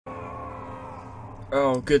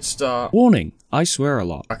Oh, good start. Warning, I swear a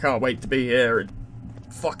lot. I can't wait to be here and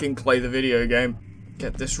fucking play the video game.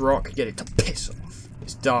 Get this rock, get it to piss off.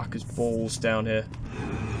 It's dark as balls down here.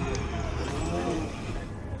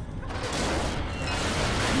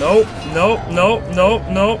 Nope, nope, nope, nope,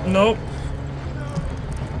 nope, nope.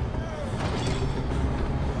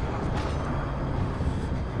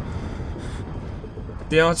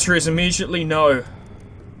 The answer is immediately no.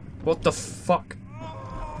 What the fuck?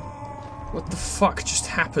 What the fuck just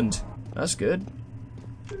happened? That's good.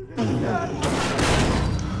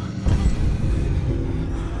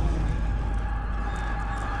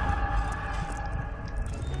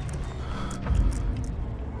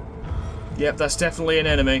 Yep, that's definitely an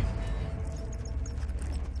enemy.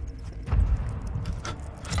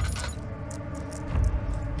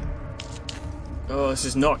 Oh, this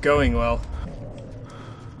is not going well.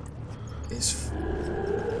 It's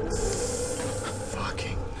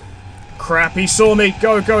fucking crap. He saw me.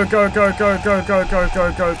 Go, go, go, go, go, go, go, go,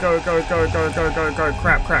 go, go, go, go, go, go, go, go, go.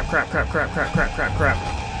 Crap, crap, crap, crap, crap, crap, crap, crap, crap.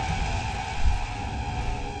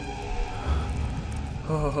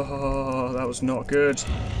 Oh, that was not good.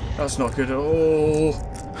 That was not good at all.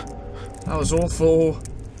 That was awful.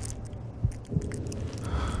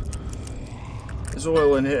 There's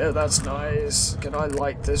oil in here. That's nice. Can I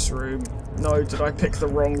light this room? No, did I pick the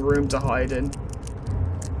wrong room to hide in?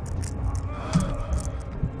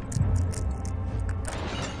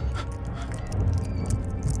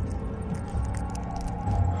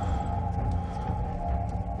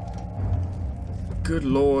 Good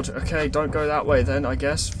lord. Okay, don't go that way then, I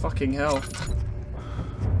guess. Fucking hell.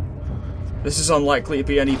 This is unlikely to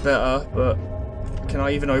be any better, but... Can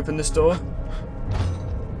I even open this door?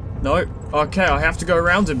 No? Okay, I have to go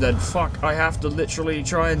around him then. Fuck, I have to literally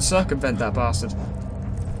try and circumvent that bastard.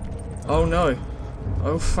 Oh no.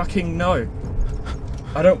 Oh fucking no.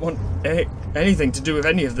 I don't want anything to do with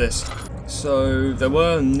any of this. So, there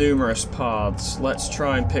were numerous paths. Let's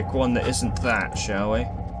try and pick one that isn't that, shall we?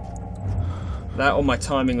 That or my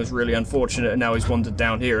timing was really unfortunate and now he's wandered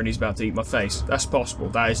down here and he's about to eat my face. That's possible.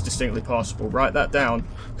 That is distinctly possible. Write that down,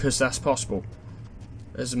 because that's possible.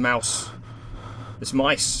 There's a mouse. There's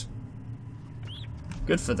mice.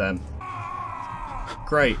 Good for them.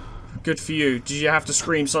 Great. Good for you. Did you have to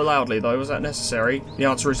scream so loudly though? Was that necessary? The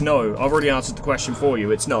answer is no. I've already answered the question for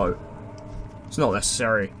you. It's no. It's not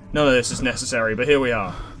necessary. None of this is necessary, but here we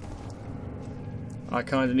are. I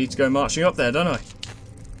kinda need to go marching up there, don't I?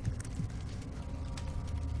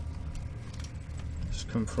 It's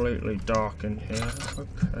completely dark in here.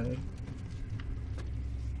 Okay.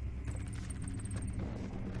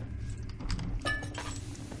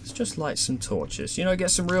 Just light some torches. You know,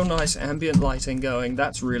 get some real nice ambient lighting going.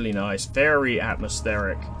 That's really nice. Very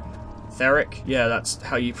atmospheric. Theric? Yeah, that's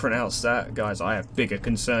how you pronounce that. Guys, I have bigger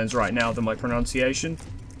concerns right now than my pronunciation.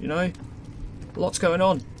 You know? Lots going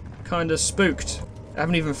on. Kinda spooked. I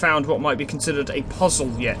haven't even found what might be considered a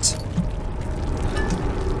puzzle yet.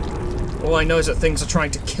 All I know is that things are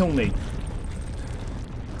trying to kill me.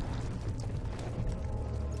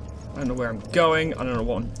 I don't know where I'm going. I don't know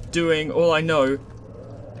what I'm doing. All I know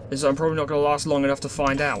is I'm probably not going to last long enough to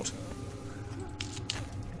find out.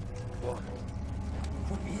 What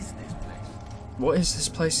is this place? What is this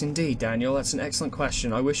place indeed, Daniel? That's an excellent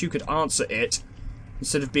question. I wish you could answer it,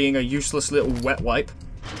 instead of being a useless little wet wipe.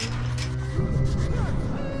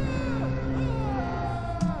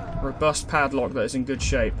 Robust padlock that is in good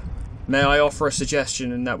shape. May I offer a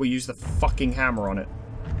suggestion in that we use the fucking hammer on it?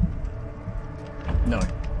 No.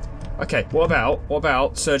 Okay, what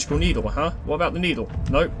about surgical needle, huh? What about the needle?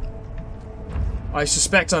 Nope. I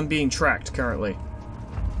suspect I'm being tracked currently.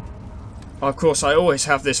 Of course, I always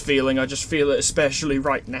have this feeling, I just feel it especially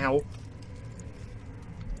right now.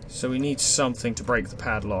 So we need something to break the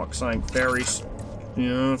padlock, something very...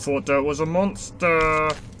 Yeah, I thought that was a monster.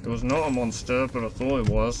 It was not a monster, but I thought it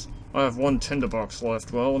was. I have one tinderbox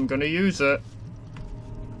left, well, I'm gonna use it.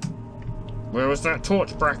 Where was that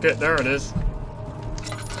torch bracket? There it is.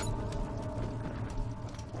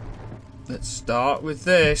 Let's start with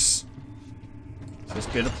this. It's as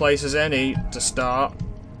good a place as any to start.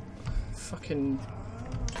 Fucking...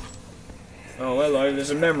 Oh, hello,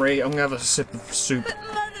 there's a memory. I'm gonna have a sip of soup. But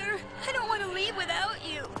Mother, I don't want to leave without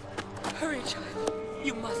you. Hurry, child.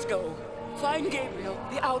 You must go. Find Gabriel,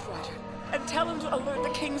 the Outrider, and tell him to alert the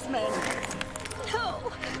King's men. No,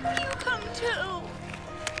 you come too.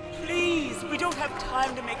 Please, we don't have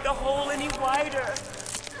time to make the hole any wider.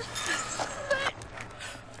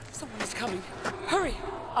 Someone is coming. Hurry!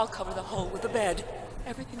 I'll cover the hole with a bed.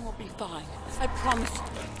 Everything will be fine. I promise.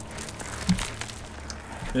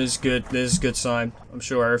 This is good. This is a good sign. I'm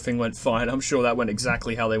sure everything went fine. I'm sure that went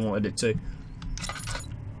exactly how they wanted it to.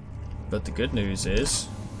 But the good news is,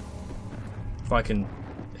 if I can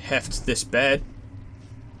heft this bed.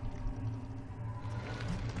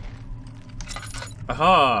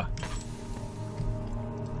 Aha!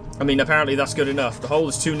 I mean, apparently that's good enough. The hole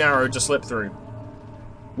is too narrow to slip through.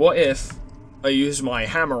 What if I use my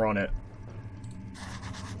hammer on it?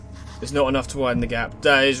 It's not enough to widen the gap.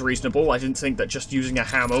 That is reasonable. I didn't think that just using a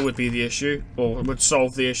hammer would be the issue, or would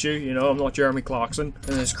solve the issue. You know, I'm not Jeremy Clarkson.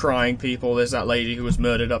 And there's crying people. There's that lady who was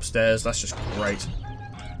murdered upstairs. That's just great.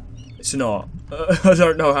 It's not. I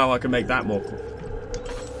don't know how I can make that more.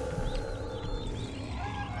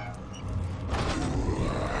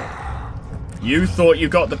 You thought you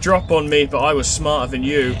got the drop on me, but I was smarter than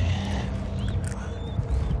you.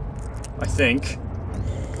 I think.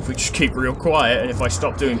 If we just keep real quiet, and if I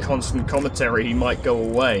stop doing constant commentary, he might go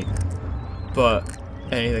away. But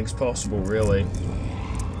anything's possible, really.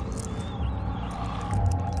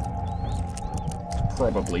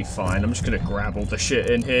 Probably fine. I'm just gonna grab all the shit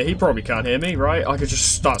in here. He probably can't hear me, right? I could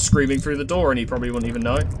just start screaming through the door and he probably wouldn't even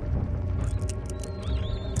know.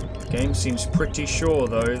 The game seems pretty sure,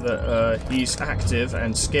 though, that he's active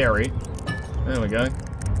and scary. There we go.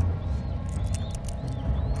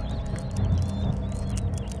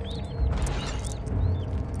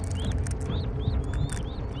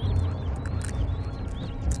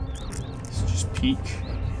 Peek.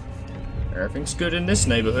 Everything's good in this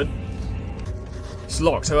neighborhood. It's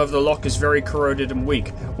locked, however the lock is very corroded and weak.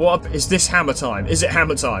 What is this hammer time? Is it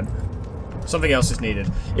hammer time? Something else is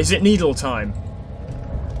needed. Is it needle time?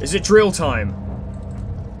 Is it drill time?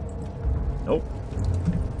 Nope.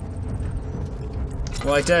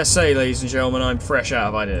 Well, I dare say, ladies and gentlemen, I'm fresh out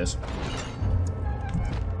of ideas.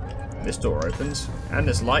 This door opens, and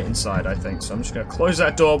there's light inside, I think, so I'm just going to close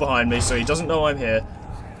that door behind me so he doesn't know I'm here.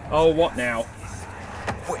 Oh, what now?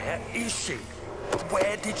 Where is she?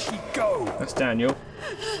 Where did she go? That's Daniel.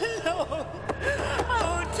 No,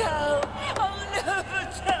 I won't tell. I'll never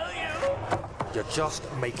tell you. You're just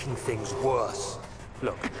making things worse.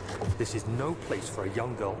 Look, this is no place for a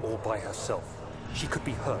young girl all by herself. She could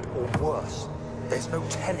be hurt or worse. There's no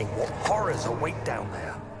telling what horrors await down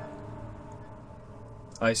there.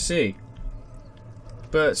 I see.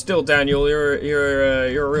 But still, Daniel, you're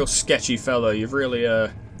a real sketchy fellow. You've really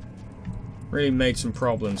made some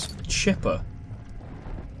problems. Chipper.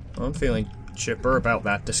 Well, I'm feeling chipper about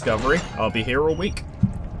that discovery. I'll be here all week.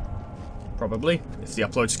 Probably. If the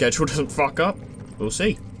upload schedule doesn't fuck up. We'll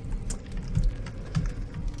see.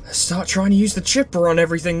 Let's start trying to use the chipper on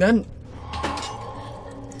everything then.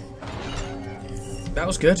 That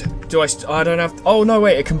was good. I don't have... Oh, no,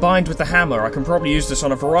 wait. It combined with the hammer. I can probably use this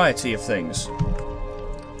on a variety of things.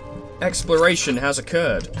 Exploration has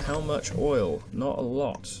occurred. How much oil? Not a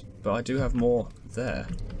lot. But I do have more there.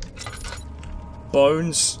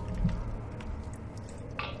 Bones.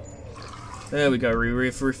 There we go. We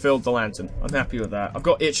refilled the lantern. I'm happy with that. I've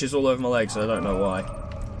got itches all over my legs. I don't know why.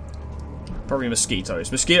 Probably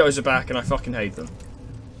mosquitoes. Mosquitoes are back and I fucking hate them.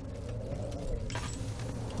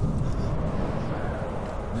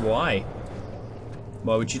 Why?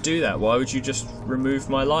 Why would you do that? Why would you just remove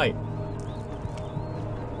my light?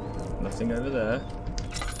 Nothing over there.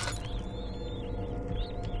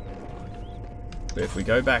 But if we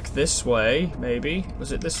go back this way, maybe.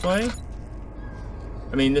 Was it this way?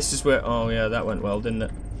 I mean, this is where... Oh, yeah, that went well, didn't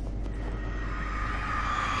it?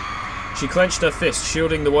 She clenched her fist,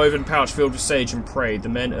 shielding the woven pouch filled with sage, and prayed. The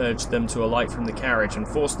men urged them to alight from the carriage and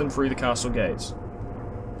forced them through the castle gates.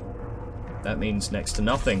 That means next to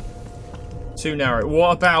nothing. Too narrow.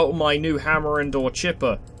 What about my new hammer and or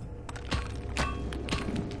chipper?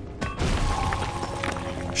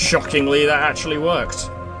 Shockingly, that actually worked.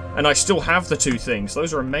 And I still have the two things.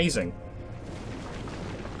 Those are amazing.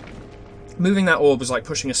 Moving that orb was like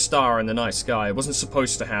pushing a star in the night sky. It wasn't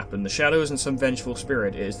supposed to happen. The shadow isn't some vengeful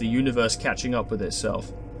spirit. It is the universe catching up with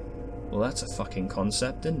itself. Well, that's a fucking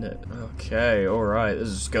concept, isn't it? Okay, alright. This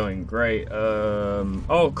is going great.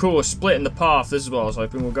 Oh, cool. A split in the path. This is what I was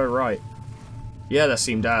hoping will go right. Yeah, that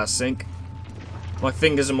seemed out of sync. My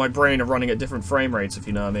fingers and my brain are running at different frame rates, if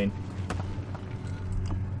you know what I mean.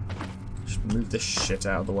 Just move this shit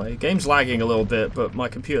out of the way. Game's lagging a little bit, but my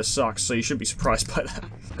computer sucks, so you shouldn't be surprised by that.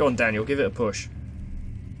 Go on, Daniel. Give it a push.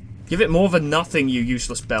 Give it more than nothing, you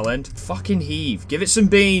useless bellend. Fucking heave. Give it some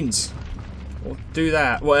beans. Or do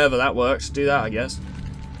that. Whatever, that works. Do that, I guess.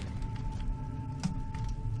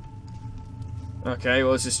 Okay,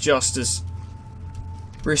 well, this is just as...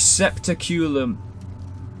 Receptaculum.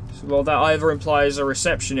 Well, that either implies a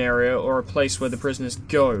reception area or a place where the prisoners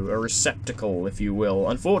go. A receptacle, if you will.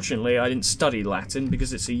 Unfortunately, I didn't study Latin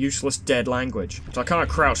because it's a useless dead language. So I can't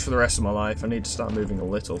crouch for the rest of my life. I need to start moving a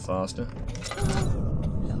little faster.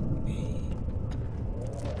 Love me.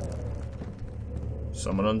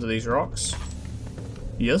 Someone under these rocks?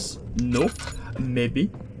 Yes? No? Maybe?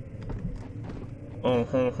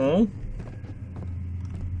 What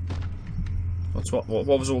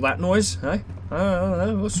was all that noise? Hey?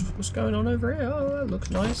 What's going on over here? Oh, that looks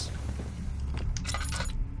nice.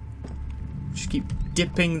 Just keep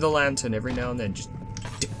dipping the lantern every now and then. Just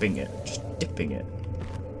dipping it. Just dipping it.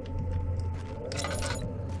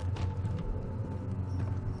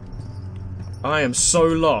 I am so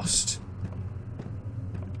lost.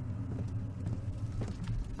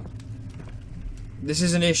 This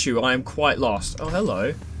is an issue. I am quite lost. Oh,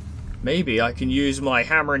 hello. Maybe I can use my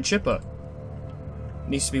hammer and chipper.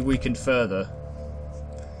 Needs to be weakened further.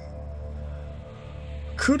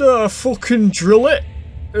 Could I fucking drill it?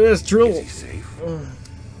 Let's drill. Is he safe?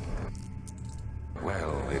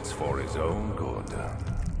 Well, it's for his own good.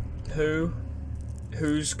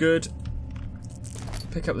 Who's good?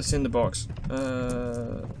 Pick up the cinder box.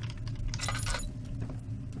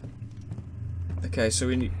 Okay, so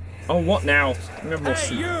we need... Oh, what now?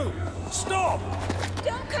 Hey, you! Stop!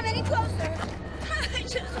 Don't come any closer. I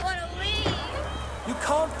just want to leave. You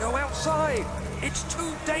can't go outside. It's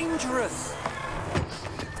too dangerous.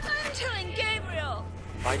 I'm telling Gabriel.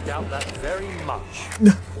 I doubt that very much.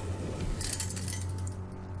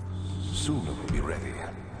 Soon it will be ready.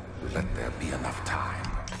 Let there be enough time.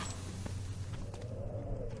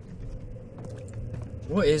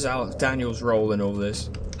 What is Daniel's role in all this?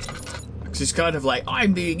 Because he's kind of like,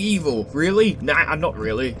 I'm being evil. Really? Nah, I'm not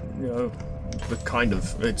really. You know, but kind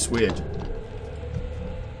of. It's weird.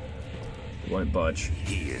 Won't budge.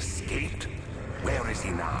 He escaped? Where is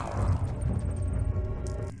he now?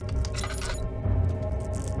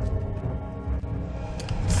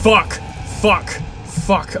 Fuck! Fuck!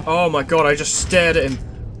 Fuck! Oh my god, I just stared at him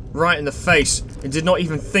right in the face and did not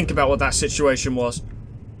even think about what that situation was.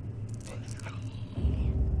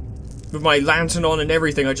 With my lantern on and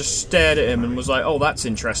everything, I just stared at him and was like, oh, that's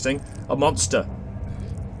interesting. A monster.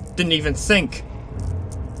 Didn't even think.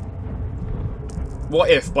 What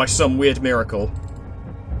if, by some weird miracle,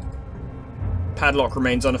 padlock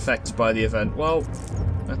remains unaffected by the event? Well,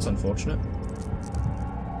 that's unfortunate.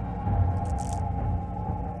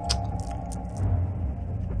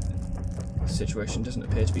 The situation doesn't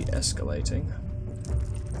appear to be escalating.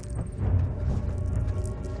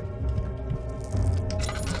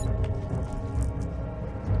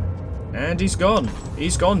 And he's gone.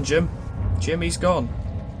 He's gone, Jim. Jim, he's gone.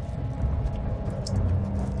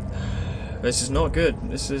 This is not good.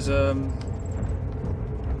 This is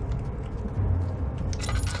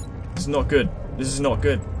not good. This is not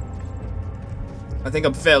good. I think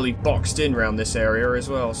I'm fairly boxed in around this area as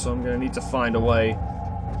well, so I'm going to need to find a way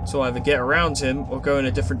to either get around him or go in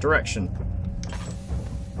a different direction.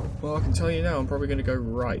 Well, I can tell you now, I'm probably going to go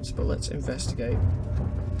right, but let's investigate.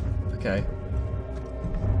 Okay.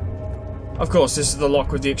 Of course, this is the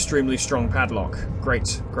lock with the extremely strong padlock.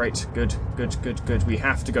 Great, great, good, good, good, good. We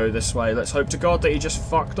have to go this way. Let's hope to God that he just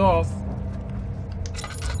fucked off.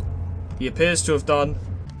 He appears to have done.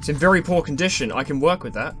 It's in very poor condition. I can work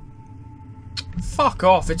with that. Fuck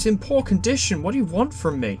off. It's in poor condition. What do you want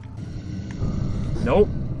from me? Nope.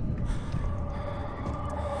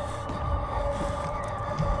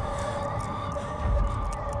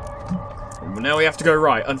 Well, now we have to go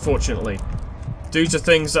right, unfortunately. Due to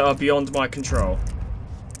things that are beyond my control.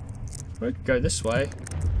 We could go this way.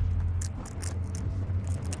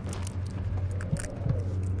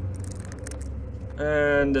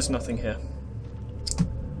 And there's nothing here.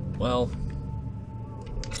 Well,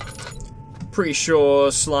 pretty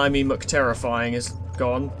sure Slimy McTerrifying is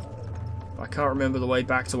gone. I can't remember the way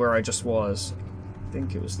back to where I just was. I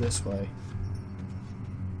think it was this way.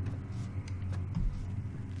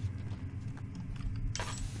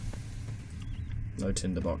 No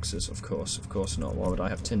tinder boxes, of course not. Why would I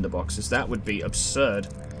have tinder boxes? That would be absurd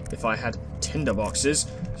if I had tinder boxes,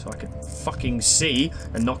 so I could fucking see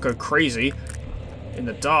and not go crazy in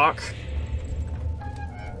the dark.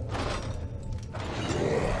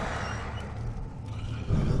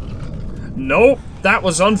 Nope, that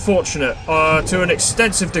was unfortunate, to an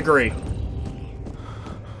extensive degree.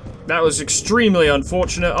 That was extremely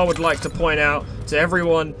unfortunate. I would like to point out to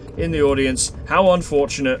everyone in the audience how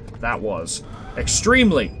unfortunate that was.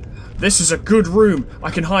 Extremely. This is a good room. I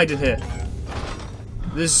can hide in here.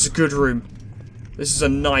 This is a good room. This is a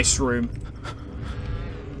nice room.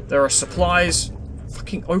 There are supplies.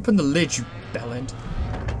 Fucking open the lid, you bellend.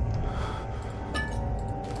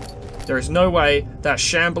 There is no way that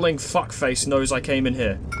shambling fuckface knows I came in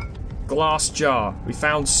here. Glass jar. We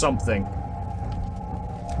found something.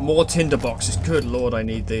 More tinder boxes. Good lord, I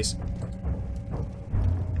need these.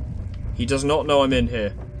 He does not know I'm in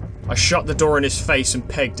here. I shut the door in his face and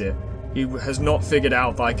pegged it. He has not figured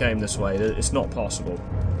out that I came this way. It's not possible.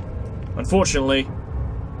 Unfortunately,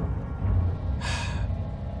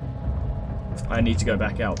 I need to go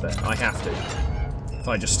back out there. I have to. If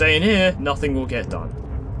I just stay in here, nothing will get done.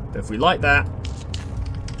 But if we like that...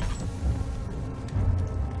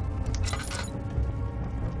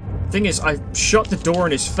 Thing is, I shut the door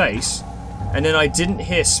in his face, and then I didn't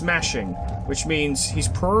hear smashing, which means he's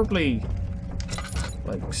probably,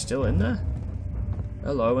 like, still in there?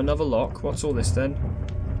 Hello, another lock. What's all this then?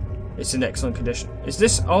 It's in excellent condition. Is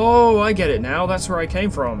this... Oh, I get it now. That's where I came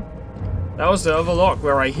from. That was the other lock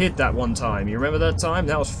where I hid that one time. You remember that time?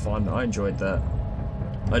 That was fun. I enjoyed that.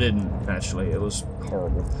 I didn't, actually. It was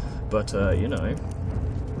horrible. But, you know.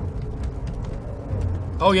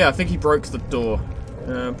 Oh, yeah, I think he broke the door.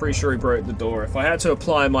 I'm pretty sure he broke the door. If I had to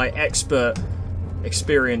apply my expert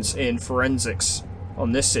experience in forensics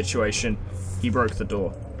on this situation, he broke the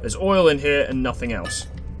door. There's oil in here and nothing else.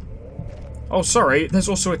 Oh, sorry, there's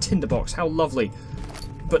also a tinderbox. How lovely.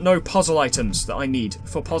 But no puzzle items that I need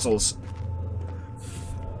for puzzles.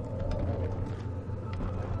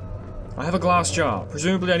 I have a glass jar.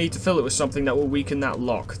 Presumably I need to fill it with something that will weaken that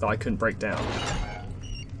lock that I couldn't break down.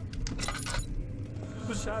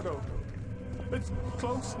 The shadow. It's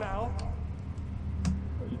close now.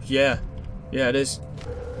 Yeah. Yeah, it is.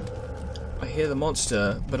 I hear the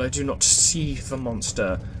monster, but I do not see the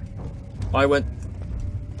monster. I went...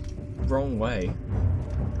 wrong way.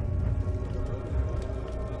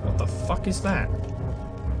 What the fuck is that?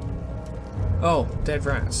 Oh, dead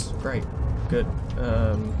rats. Great. Good.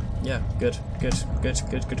 Yeah, good. Good.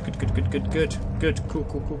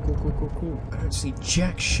 Cool. I don't see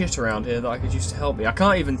jack shit around here that I could use to help me. I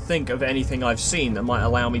can't even think of anything I've seen that might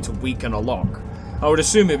allow me to weaken a lock. I would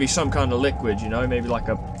assume it'd be some kind of liquid, you know, maybe like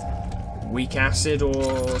a weak acid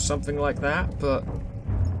or something like that, but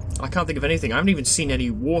I can't think of anything. I haven't even seen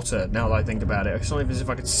any water now that I think about it. It's not even as if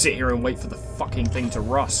I could sit here and wait for the fucking thing to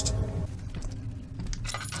rust.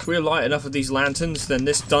 If we light enough of these lanterns, then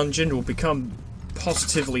this dungeon will become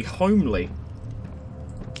positively homely.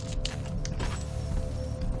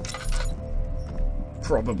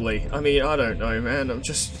 Probably. I mean, I don't know, man. I'm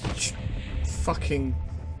just fucking...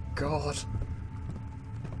 God.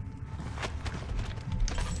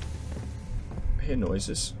 I hear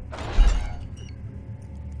noises.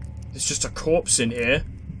 There's just a corpse in here.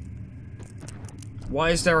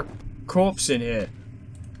 Why is there a corpse in here?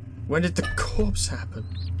 When did the corpse happen?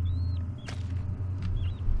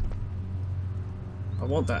 I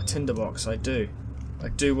want that tinderbox, I do. I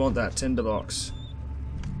do want that tinderbox.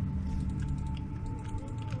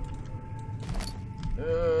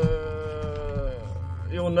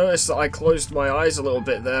 You'll notice that I closed my eyes a little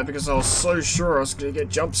bit there because I was so sure I was going to get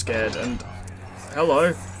jump scared and... Hello?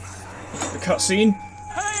 The cutscene?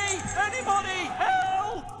 Hey! Anybody!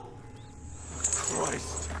 Help!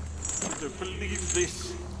 Christ. I don't believe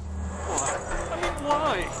this. Why? I mean,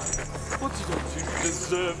 why? What did I do to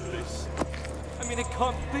deserve this? I mean, it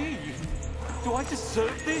can't be. Do I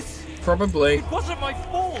deserve this? Probably. It wasn't my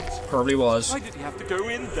fault. Probably was. Why did he have to go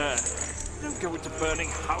in there? Don't go into burning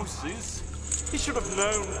houses. He should have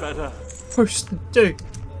known better. Dude,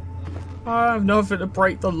 I have nothing to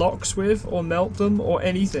break the locks with, or melt them, or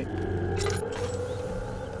anything. Maybe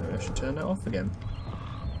I should turn that off again.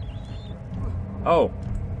 Oh.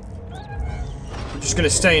 I'm just gonna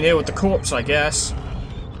stay in here with the corpse, I guess.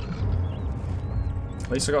 At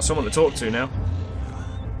least I got someone to talk to now.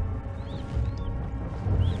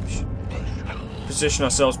 Position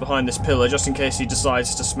ourselves behind this pillar just in case he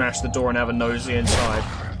decides to smash the door and have a nosy inside.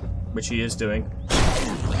 Which he is doing.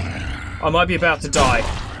 I might be about to die.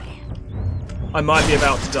 I might be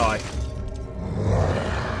about to die.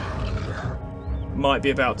 Might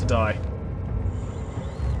be about to die.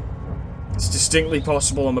 It's distinctly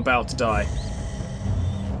possible I'm about to die.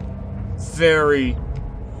 Very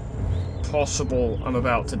possible I'm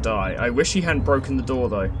about to die. I wish he hadn't broken the door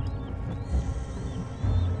though.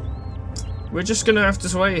 We're just gonna have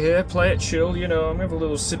to wait here, play it chill, you know, I'm gonna have a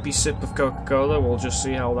little sippy sip of Coca-Cola, we'll just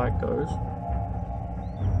see how that goes.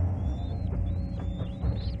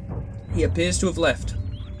 He appears to have left.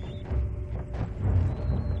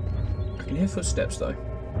 I can hear footsteps though.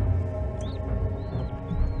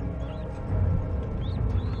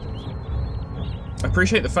 I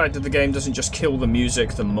appreciate the fact that the game doesn't just kill the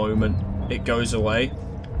music the moment it goes away.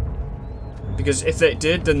 Because if it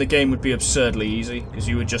did, then the game would be absurdly easy, because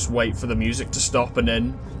you would just wait for the music to stop and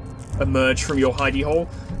then emerge from your hidey hole.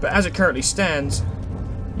 But as it currently stands,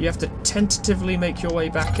 you have to tentatively make your way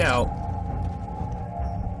back out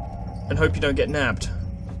and hope you don't get nabbed.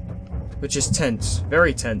 Which is tense.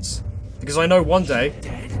 Very tense. Because I know one day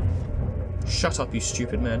Shut up, you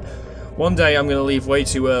stupid man. One day I'm gonna leave way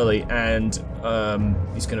too early, and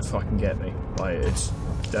he's gonna fucking get me. Like,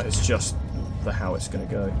 that is just how it's gonna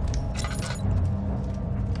go.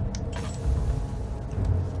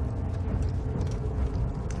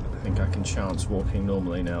 I think I can chance walking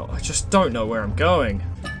normally now. I just don't know where I'm going.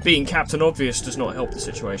 Being Captain Obvious does not help the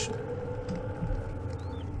situation.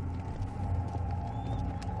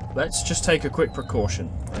 Let's just take a quick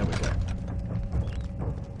precaution. There we go.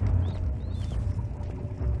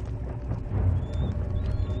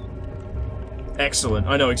 Excellent.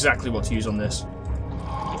 I know exactly what to use on this.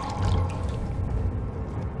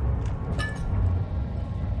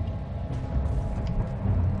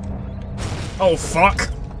 Oh, fuck!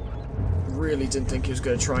 Really didn't think he was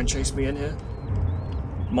going to try and chase me in here.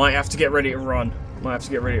 Might have to get ready to run. Might have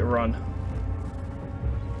to get ready to run.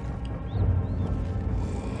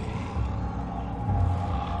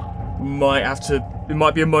 Might have to... It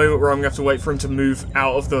might be a moment where I'm going to have to wait for him to move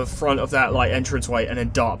out of the front of that, like, entranceway and then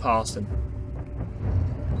dart past him.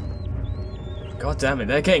 God damn it,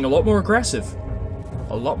 they're getting a lot more aggressive.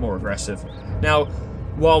 A lot more aggressive. Now,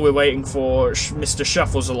 while we're waiting for Mr.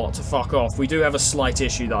 Shuffles-a-lot to fuck off, we do have a slight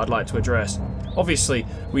issue that I'd like to address. Obviously,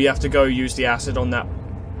 we have to go use the acid on that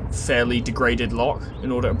fairly degraded lock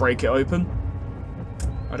in order to break it open.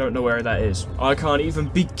 I don't know where that is. I can't even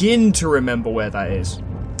begin to remember where that is.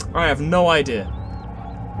 I have no idea.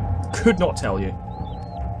 Could not tell you.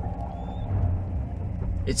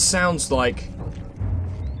 It sounds like...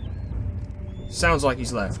 Sounds like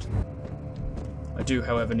he's left. I do,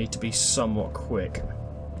 however, need to be somewhat quick.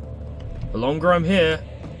 The longer I'm here,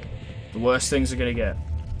 the worse things are going to get.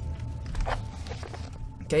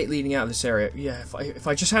 Gate leading out of this area. Yeah, if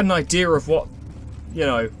I just had an idea of what... You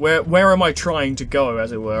know, where am I trying to go,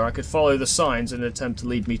 as it were, I could follow the signs in an attempt to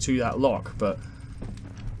lead me to that lock, but...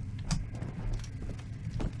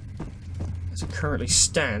 As it currently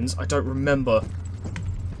stands, I don't remember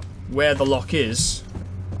where the lock is.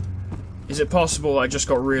 Is it possible I just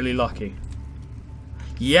got really lucky?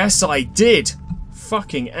 Yes, I did!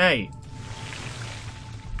 Fucking A.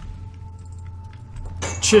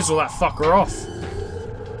 Chisel that fucker off.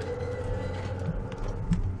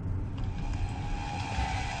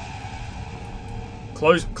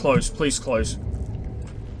 Close, close, please close.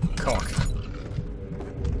 Cock.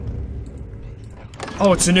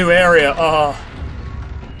 Oh, it's a new area.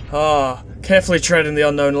 Carefully treading the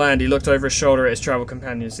unknown land, he looked over his shoulder at his travel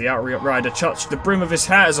companions. The outrider touched the brim of his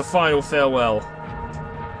hat as a final farewell.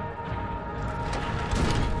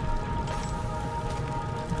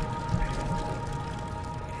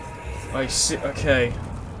 I see. Okay.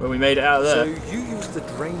 Well, we made it out of there. So you used the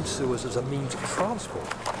drain sewers as a means of transport?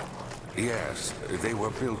 Yes, they were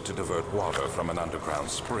built to divert water from an underground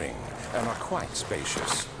spring, and are quite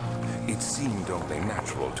spacious. It seemed only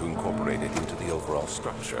natural to incorporate it into the overall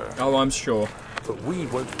structure. Oh, I'm sure. But we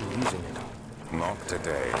won't be using it. Not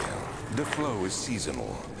today. The flow is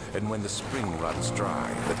seasonal, and when the spring runs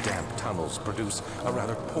dry, the damp tunnels produce a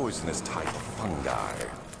rather poisonous type of fungi.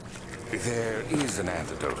 There is an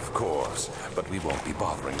antidote, of course, but we won't be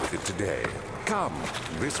bothering with it today. Come,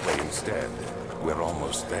 this way instead. We're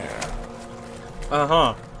almost there.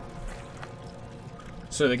 Uh-huh.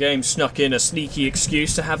 So the game snuck in a sneaky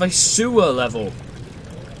excuse to have a sewer level.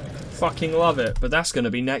 Fucking love it, but that's going to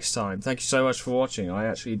be next time. Thank you so much for watching. I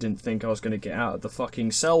actually didn't think I was going to get out of the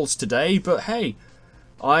fucking cells today, but hey,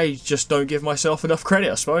 I just don't give myself enough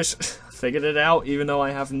credit, I suppose. I figured it out, even though I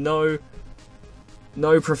have no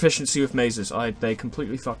proficiency with mazes. They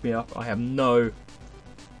completely fucked me up. I have no...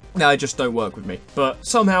 They just don't work with me. But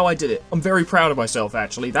somehow I did it. I'm very proud of myself,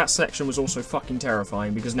 actually. That section was also fucking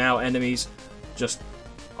terrifying, because now enemies just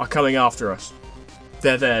are coming after us.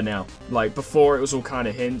 They're there now. Like, before it was all kind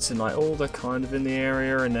of hints and like, oh, they're kind of in the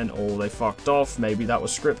area, and then, oh, they fucked off. Maybe that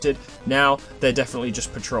was scripted. Now, they're definitely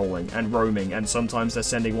just patrolling and roaming, and sometimes they're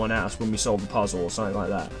sending one at us when we solve a puzzle or something like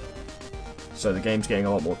that. So the game's getting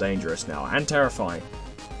a lot more dangerous now, and terrifying.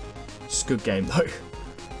 It's a good game, though.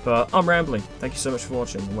 But I'm rambling. Thank you so much for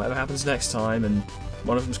watching. And whatever happens next time, and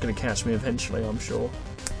one of them's going to catch me eventually, I'm sure.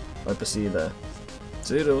 Hope to see you there.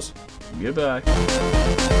 Toodles. Goodbye.